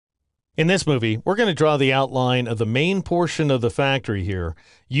In this movie, we're going to draw the outline of the main portion of the factory here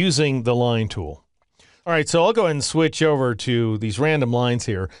using the line tool. All right, so I'll go ahead and switch over to these random lines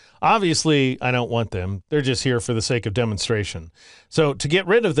here. Obviously, I don't want them. They're just here for the sake of demonstration. So to get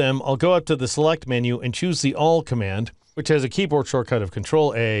rid of them, I'll go up to the Select menu and choose the All command, which has a keyboard shortcut of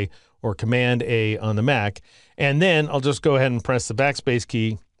Control-A or Command-A on the Mac. And then I'll just go ahead and press the backspace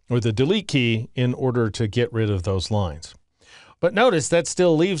key or the delete key in order to get rid of those lines. But notice that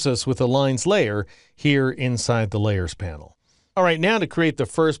still leaves us with a lines layer here inside the Layers panel. All right, now to create the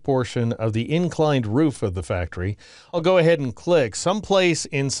first portion of the inclined roof of the factory, I'll go ahead and click someplace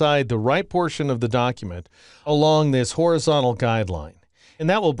inside the right portion of the document along this horizontal guideline. And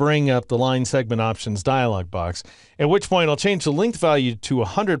that will bring up the Line Segment Options dialog box, at which point I'll change the length value to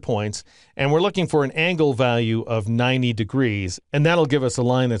 100 points, and we're looking for an angle value of 90 degrees, and that'll give us a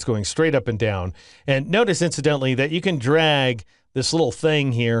line that's going straight up and down. And notice, incidentally, that you can drag this little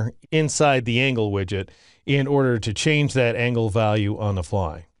thing here inside the angle widget in order to change that angle value on the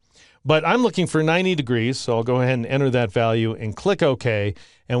fly. But I'm looking for 90 degrees, so I'll go ahead and enter that value and click OK,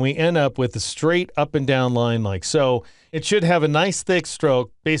 and we end up with a straight up and down line like so. It should have a nice thick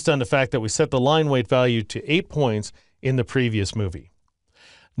stroke based on the fact that we set the line weight value to 8 points in the previous movie.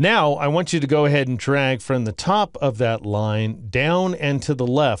 Now, I want you to go ahead and drag from the top of that line down and to the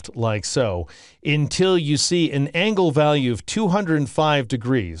left like so until you see an angle value of 205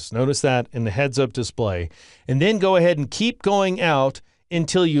 degrees. Notice that in the heads-up display. And then go ahead and keep going out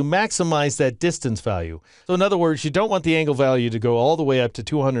until you maximize that distance value. So in other words, you don't want the angle value to go all the way up to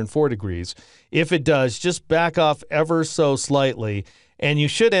 204 degrees. If it does, just back off ever so slightly, and you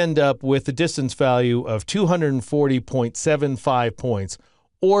should end up with a distance value of 240.75 points,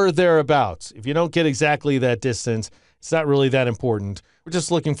 or thereabouts. If you don't get exactly that distance, it's not really that important. We're just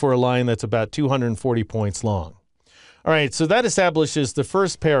looking for a line that's about 240 points long. All right, so that establishes the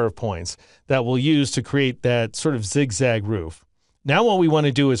first pair of points that we'll use to create that sort of zigzag roof. Now what we want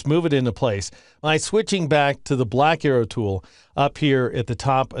to do is move it into place by switching back to the black arrow tool up here at the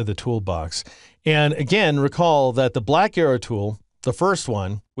top of the toolbox. And again, recall that the black arrow tool, the first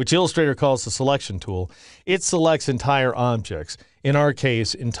one, which Illustrator calls the selection tool, it selects entire objects, in our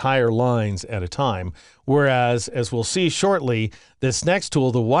case, entire lines at a time, whereas, as we'll see shortly, this next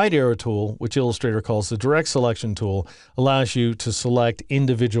tool, the wide arrow tool, which Illustrator calls the direct selection tool, allows you to select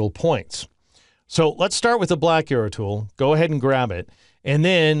individual points. So let's start with the black arrow tool. Go ahead and grab it, and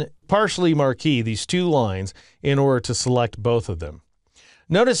then partially marquee these two lines in order to select both of them.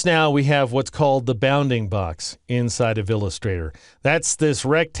 Notice now we have what's called the bounding box inside of Illustrator. That's this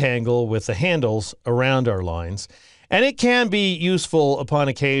rectangle with the handles around our lines. And it can be useful upon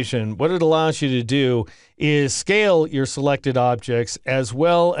occasion. What it allows you to do is scale your selected objects as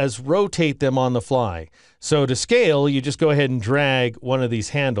well as rotate them on the fly. So to scale, you just go ahead and drag one of these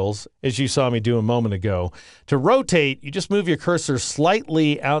handles, as you saw me do a moment ago. To rotate, you just move your cursor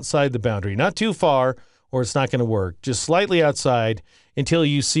slightly outside the boundary. Not too far, or it's not going to work. Just slightly outside until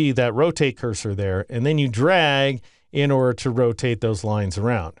you see that rotate cursor there, and then you drag in order to rotate those lines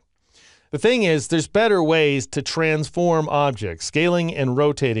around. The thing is, there's better ways to transform objects. Scaling and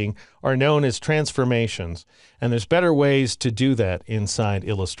rotating are known as transformations, and there's better ways to do that inside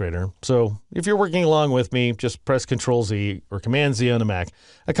Illustrator. So if you're working along with me, just press Control-Z or Command-Z on the Mac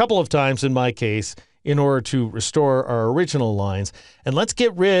a couple of times in my case in order to restore our original lines. And let's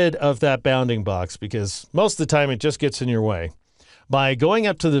get rid of that bounding box because most of the time it just gets in your way by going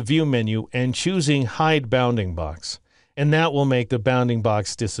up to the View menu and choosing Hide Bounding Box. And that will make the bounding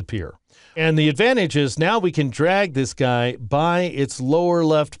box disappear. And the advantage is now we can drag this guy by its lower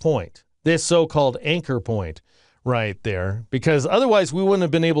left point, this so-called anchor point right there, because otherwise we wouldn't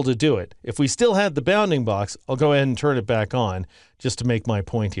have been able to do it. If we still had the bounding box, I'll go ahead and turn it back on just to make my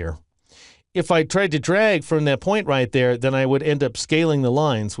point here. If I tried to drag from that point right there, then I would end up scaling the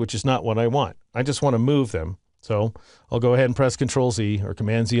lines, which is not what I want. I just want to move them. So I'll go ahead and press Control-Z or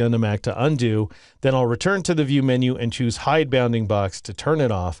Command-Z on the Mac to undo. Then I'll return to the View menu and choose Hide Bounding Box to turn it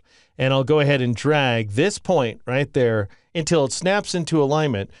off. And I'll go ahead and drag this point right there until it snaps into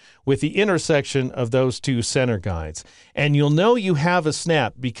alignment with the intersection of those two center guides. And you'll know you have a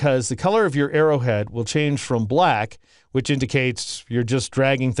snap because the color of your arrowhead will change from black, which indicates you're just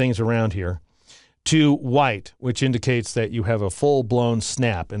dragging things around here, to white, which indicates that you have a full-blown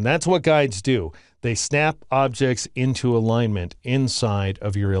snap. And that's what guides do. They snap objects into alignment inside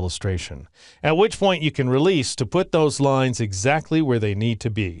of your illustration, at which point you can release to put those lines exactly where they need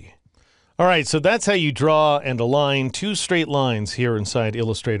to be. All right, so that's how you draw and align two straight lines here inside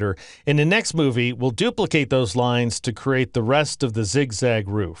Illustrator. In the next movie, we'll duplicate those lines to create the rest of the zigzag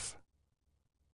roof.